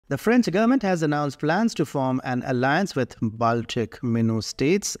The French government has announced plans to form an alliance with Baltic Minu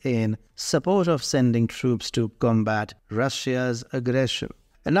states in support of sending troops to combat Russia's aggression.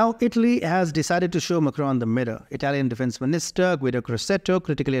 And now Italy has decided to show Macron the mirror. Italian Defence Minister Guido Crosetto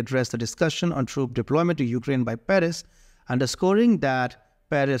critically addressed the discussion on troop deployment to Ukraine by Paris, underscoring that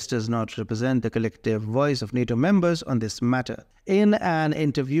Paris does not represent the collective voice of NATO members on this matter. In an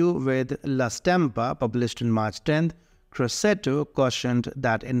interview with La Stampa, published on March 10th, Crosetto cautioned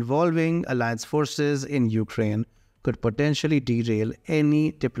that involving alliance forces in Ukraine could potentially derail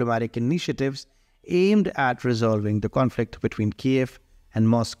any diplomatic initiatives aimed at resolving the conflict between Kiev and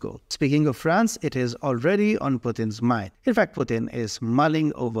Moscow. Speaking of France, it is already on Putin's mind. In fact, Putin is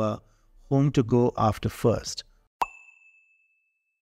mulling over whom to go after first.